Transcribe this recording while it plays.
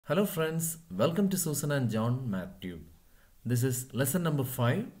Hello friends, welcome to Susan and John MathTube. This is lesson number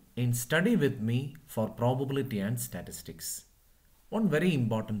 5 in Study with Me for Probability and Statistics. One very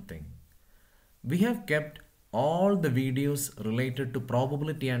important thing. We have kept all the videos related to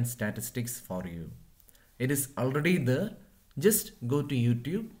probability and statistics for you. It is already there. Just go to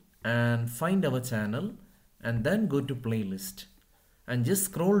YouTube and find our channel and then go to playlist and just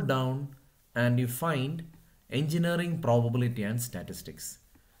scroll down and you find Engineering Probability and Statistics.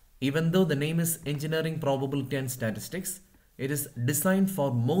 Even though the name is Engineering Probability and Statistics, it is designed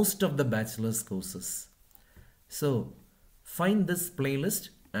for most of the bachelor's courses. So find this playlist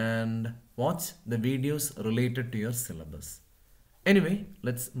and watch the videos related to your syllabus. Anyway,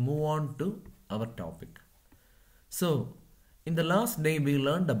 let's move on to our topic. So in the last day we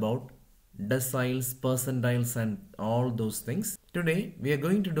learned about deciles, percentiles and all those things. Today we are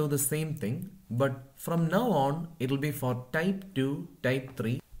going to do the same thing, but from now on it will be for type 2, type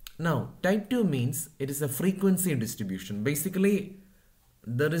 3. Now, type 2 means it is a frequency distribution. Basically,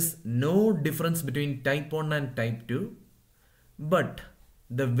 there is no difference between type 1 and type 2. But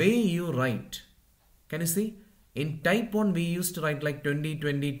the way you write, can you see? In type 1, we used to write like 20,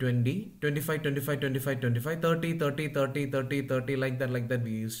 20, 20, 25, 25, 25, 25, 30, 30, 30, 30, 30, like that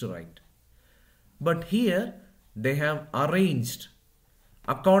we used to write. But here, they have arranged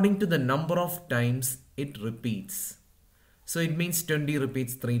according to the number of times it repeats. So it means 20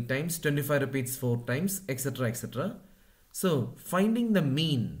 repeats 3 times, 25 repeats 4 times, etc. etc. So finding the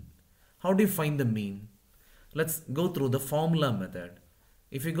mean. How do you find the mean? Let's go through the formula method.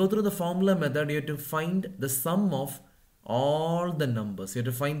 If you go through the formula method, you have to find the sum of all the numbers. You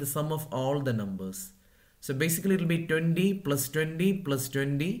have to find the sum of all the numbers. So basically it will be 20 plus 20 plus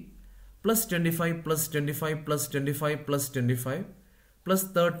 20 plus 25 plus 25 plus 25 plus 25 plus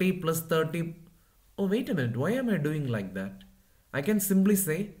 30 plus 30. Oh, wait a minute. Why am I doing like that? I can simply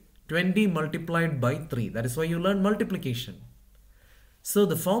say 20 multiplied by 3. That is why you learn multiplication. So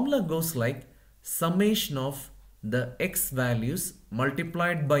the formula goes like summation of the x values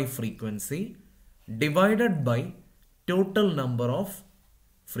multiplied by frequency divided by total number of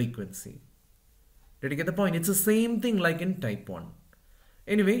frequency. Did you get the point? It's the same thing like in type 1.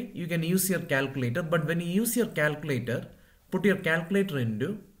 Anyway, you can use your calculator, but when you use your calculator, put your calculator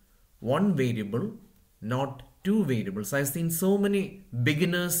into one variable, not two variables. I've seen so many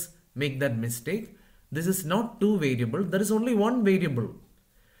beginners make that mistake. This is not two variable. There is only one variable.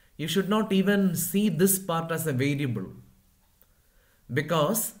 You should not even see this part as a variable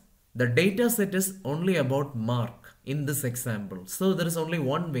because the data set is only about mark in this example. So there is only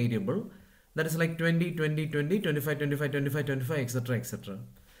one variable that is like 20, 20, 20, 25, 25, 25, 25, etc. etc.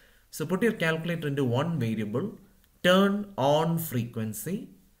 So put your calculator into one variable, turn on frequency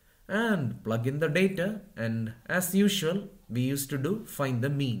and plug in the data, and as usual we used to do find the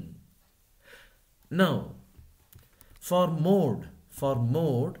mean. Now for mode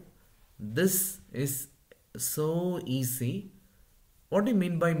this is so easy. What do you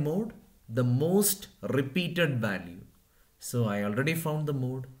mean by mode? The most repeated value. So I already found the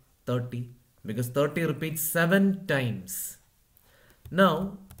mode 30 because 30 repeats 7 times.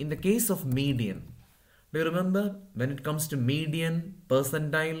 Now in the case of median, do you remember when it comes to median,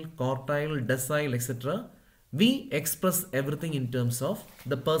 percentile, quartile, decile, etc., we express everything in terms of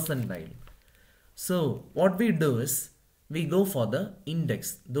the percentile. So what we do is we go for the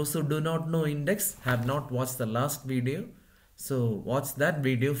index. Those who do not know index have not watched the last video. So watch that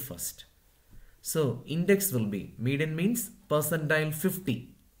video first. So index will be, median means percentile 50.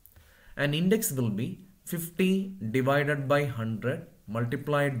 And index will be 50 divided by 100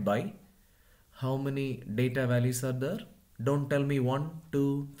 multiplied by how many data values are there? Don't tell me 1,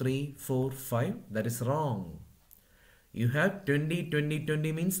 2, 3, 4, 5. That is wrong. You have 20, 20,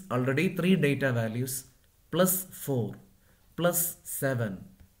 20 means already 3 data values plus 4 plus 7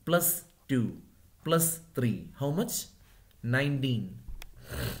 plus 2 plus 3. How much? 19.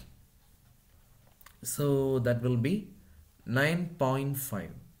 So that will be 9.5.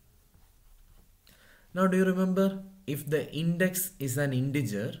 Now do you remember if the index is an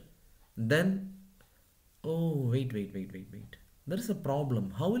integer, then, oh, wait. There is a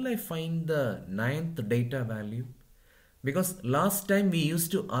problem. How will I find the 9th data value? Because last time we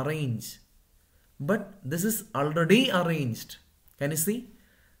used to arrange, but this is already arranged. Can you see?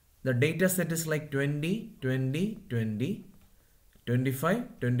 The data set is like 20, 20, 20,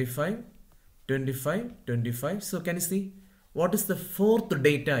 25, 25, 25, 25. So can you see? What is the 4th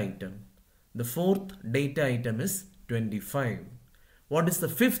data item? The 4th data item is 25. What is the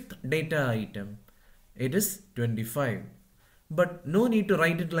 5th data item? It is 25. But no need to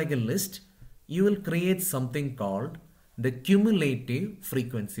write it like a list. You will create something called the cumulative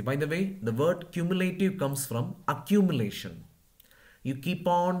frequency. By the way, the word cumulative comes from accumulation. You keep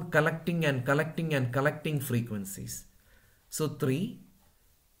on collecting and collecting and collecting frequencies. So 3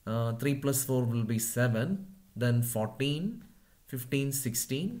 plus 4 will be 7, then 14, 15,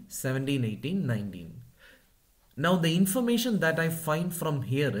 16, 17, 18, 19. Now the information that I find from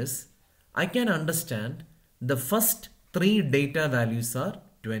here is, I can understand the first 3 data values are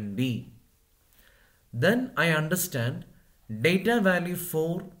 20. Then I understand data value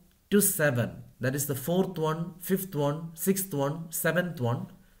 4 to 7, that is the 4th one, 5th one, 6th one, 7th one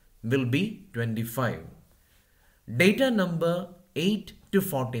will be 25. Data number 8 to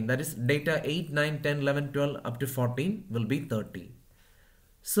 14, that is data 8, 9, 10, 11, 12 up to 14 will be 30.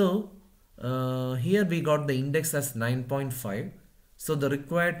 So here we got the index as 9.5. So the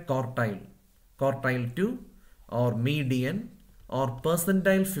required quartile 2 or median or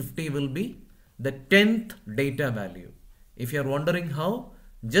percentile 50 will be the 10th data value. If you are wondering how,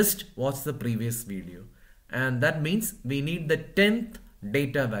 just watch the previous video. And that means we need the 10th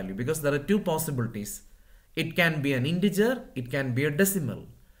data value, because there are 2 possibilities. It can be an integer, it can be a decimal.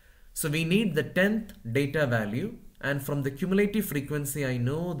 So we need the 10th data value, and from the cumulative frequency I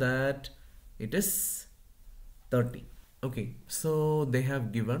know that it is 30. Okay, so they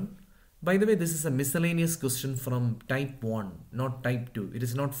have given, by the way, this is a miscellaneous question from type 1, not type 2. It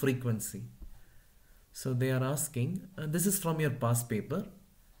is not frequency. So they are asking, this is from your past paper.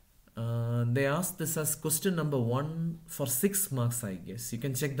 They asked this as question number 1 for 6 marks, I guess. You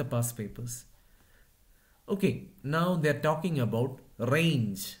can check the past papers. Okay, now they are talking about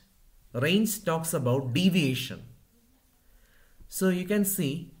range. Range talks about deviation. So you can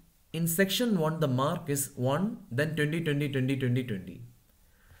see in section 1 the mark is 1, then 20, 20, 20, 20, 20.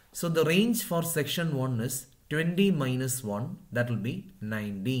 So the range for section 1 is 20 minus 1, that will be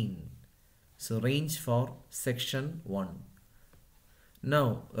 19. So range for section 1.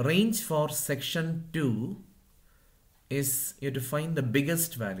 Now range for section 2 is, you have to find the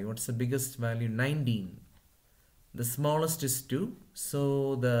biggest value. What's the biggest value? 19. The smallest is 2.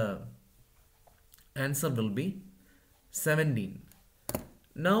 So the answer will be 17.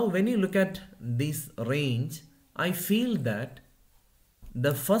 Now when you look at this range, I feel that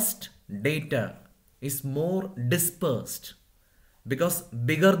the first data is more dispersed, because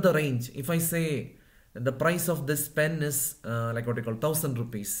bigger the range. If I say the price of this pen is like what you call 1000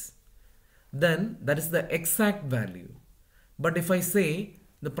 rupees, then that is the exact value. But if I say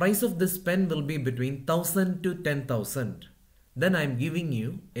the price of this pen will be between 1000 to 10,000, then I am giving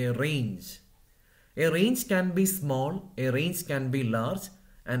you a range. A range can be small, a range can be large,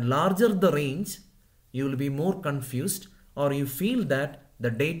 and larger the range, you will be more confused, or you feel that the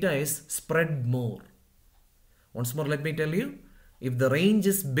data is spread more. Once more, let me tell you, if the range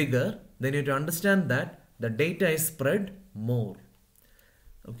is bigger, then you have to understand that the data is spread more.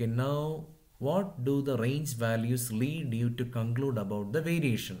 Okay, now what do the range values lead you to conclude about the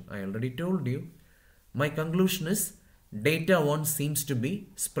variation? I already told you. My conclusion is data 1 seems to be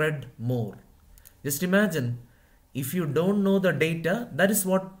spread more. Just imagine, if you don't know the data, that is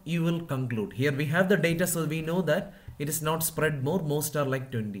what you will conclude. Here we have the data, so we know that it is not spread more. Most are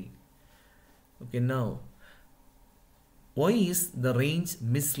like 20. Okay, now why is the range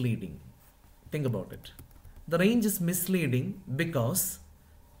misleading? Think about it. The range is misleading because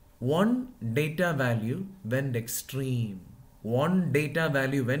one data value went extreme. One data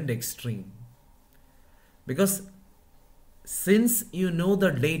value went extreme. Because since you know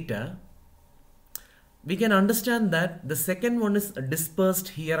the data, we can understand that the second one is dispersed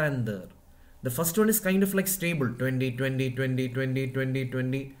here and there. The first one is kind of like stable, 20, 20, 20, 20, 20,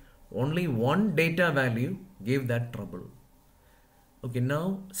 20. Only one data value gave that trouble. Okay,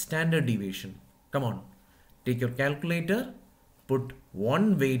 now standard deviation. Come on, take your calculator, put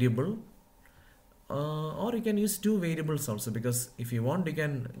one variable, or you can use 2 variables also, because if you want you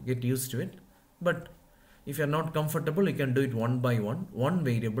can get used to it. But if you are not comfortable, you can do it one by one. One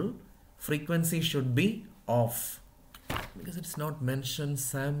variable, frequency should be off, because it's not mentioned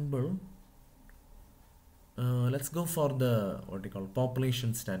sample. Let's go for the what you call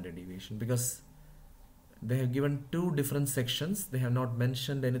population standard deviation, because they have given 2 different sections. They have not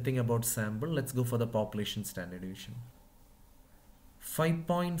mentioned anything about sample. Let's go for the population standard deviation.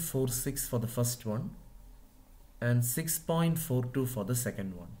 5.46 for the first one and 6.42 for the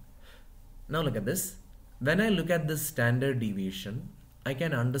second one. Now look at this. When I look at this standard deviation, I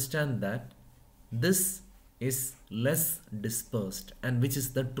can understand that this is less dispersed, and which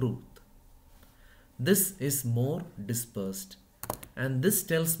is the truth. This is more dispersed, and this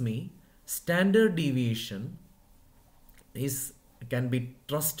tells me standard deviation can be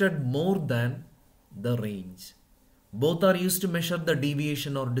trusted more than the range. Both are used to measure the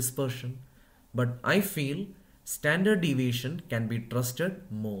deviation or dispersion, but I feel standard deviation can be trusted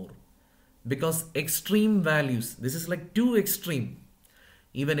more because extreme values, this is like too extreme.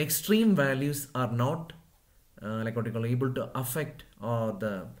 Even extreme values are not like what you call able to affect or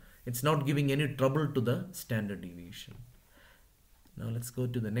the it's not giving any trouble to the standard deviation. Now let's go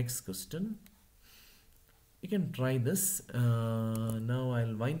to the next question. You can try this. Now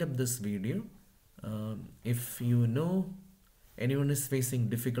I'll wind up this video. If you know anyone is facing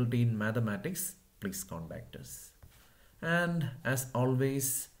difficulty in mathematics, please contact us. And as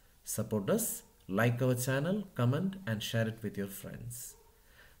always, support us, like our channel, comment and share it with your friends.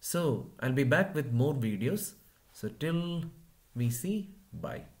 So I'll be back with more videos. So till we see,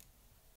 bye.